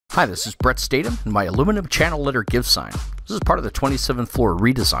Hi, this is Brett Statham and my aluminum channel letter give sign. This is part of the 27th floor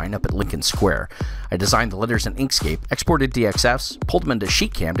redesign up at Lincoln Square. I designed the letters in INKSCAPE, exported DXFs, pulled them into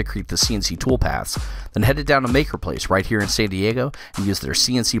SHEETCAM to create the CNC toolpaths, then headed down to Maker Place right here in San Diego and used their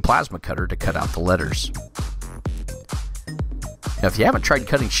CNC plasma cutter to cut out the letters. Now, if you haven't tried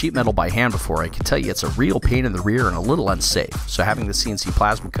cutting sheet metal by hand before, I can tell you it's a real pain in the rear and a little unsafe, so having the CNC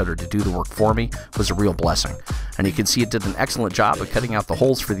plasma cutter to do the work for me was a real blessing. And you can see it did an excellent job of cutting out the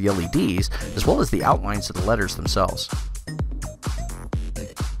holes for the LEDs, as well as the outlines of the letters themselves.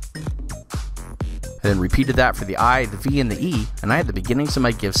 I then repeated that for the I, the V, and the E, and I had the beginnings of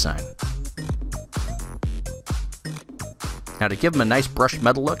my give sign. Now, to give them a nice brushed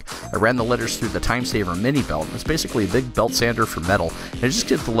metal look, I ran the letters through the Time Saver mini belt. It's basically a big belt sander for metal, and it just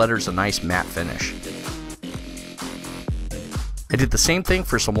gives the letters a nice matte finish. I did the same thing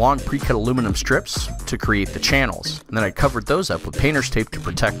for some long pre-cut aluminum strips to create the channels, and then I covered those up with painter's tape to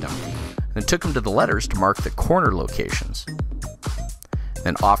protect them, and then took them to the letters to mark the corner locations.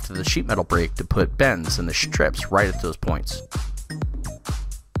 Then off to the sheet metal brake to put bends in the strips right at those points.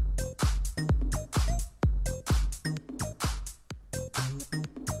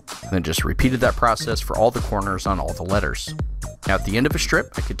 And then just repeated that process for all the corners on all the letters. Now at the end of a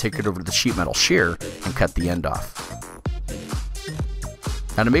strip, I could take it over to the sheet metal shear and cut the end off.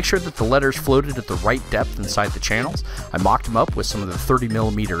 Now to make sure that the letters floated at the right depth inside the channels, I mocked them up with some of the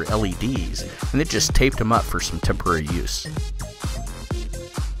 30mm LEDs and then just taped them up for some temporary use.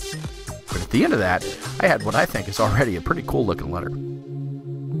 But at the end of that, I had what I think is already a pretty cool looking letter.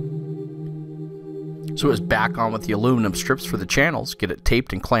 So it was back on with the aluminum strips for the channels, get it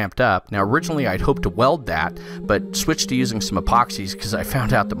taped and clamped up. Now originally I'd hoped to weld that, but switched to using some epoxies because I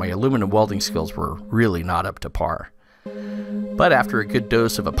found out that my aluminum welding skills were really not up to par. But after a good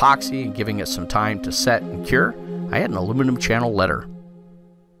dose of epoxy and giving it some time to set and cure, I had an aluminum channel letter.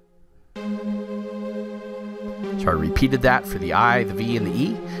 So I repeated that for the I, the V, and the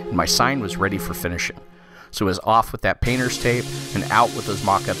E, and my sign was ready for finishing. So it was off with that painter's tape and out with those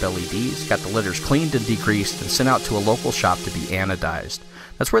mock-up LEDs, got the letters cleaned and degreased and sent out to a local shop to be anodized.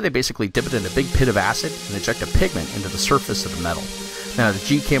 That's where they basically dip it in a big pit of acid and inject a pigment into the surface of the metal. Now the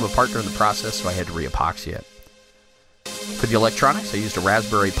G came apart during the process, so I had to re-epoxy it. For the electronics, I used a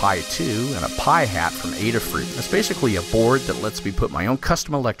Raspberry Pi 2 and a Pi hat from Adafruit. It's basically a board that lets me put my own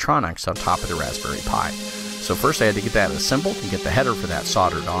custom electronics on top of the Raspberry Pi. So first I had to get that assembled and get the header for that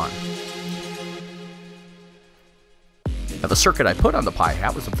soldered on. Now the circuit I put on the Pi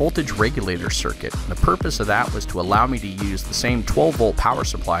hat was a voltage regulator circuit, and the purpose of that was to allow me to use the same 12-volt power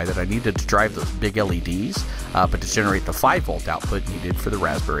supply that I needed to drive those big LEDs, but to generate the 5-volt output needed for the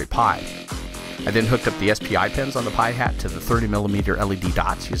Raspberry Pi. I then hooked up the SPI pins on the Pi hat to the 30mm LED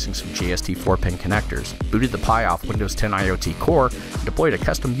dots using some JST 4-pin connectors, booted the Pi off Windows 10 IoT Core, and deployed a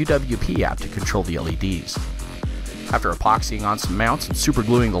custom UWP app to control the LEDs. After epoxying on some mounts and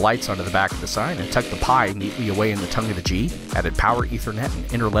supergluing the lights onto the back of the sign, I tucked the Pi neatly away in the tongue of the G, added power, Ethernet, and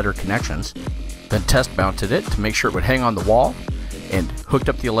interletter connections, then test mounted it to make sure it would hang on the wall, and hooked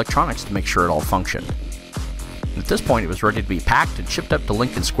up the electronics to make sure it all functioned. At this point, it was ready to be packed and shipped up to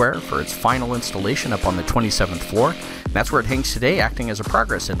Lincoln Square for its final installation up on the 27th floor, and that's where it hangs today, acting as a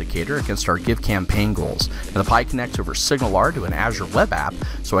progress indicator against our Give campaign goals. Now, the Pi connects over SignalR to an Azure web app,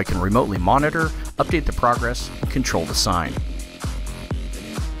 so I can remotely monitor, update the progress, and control the sign.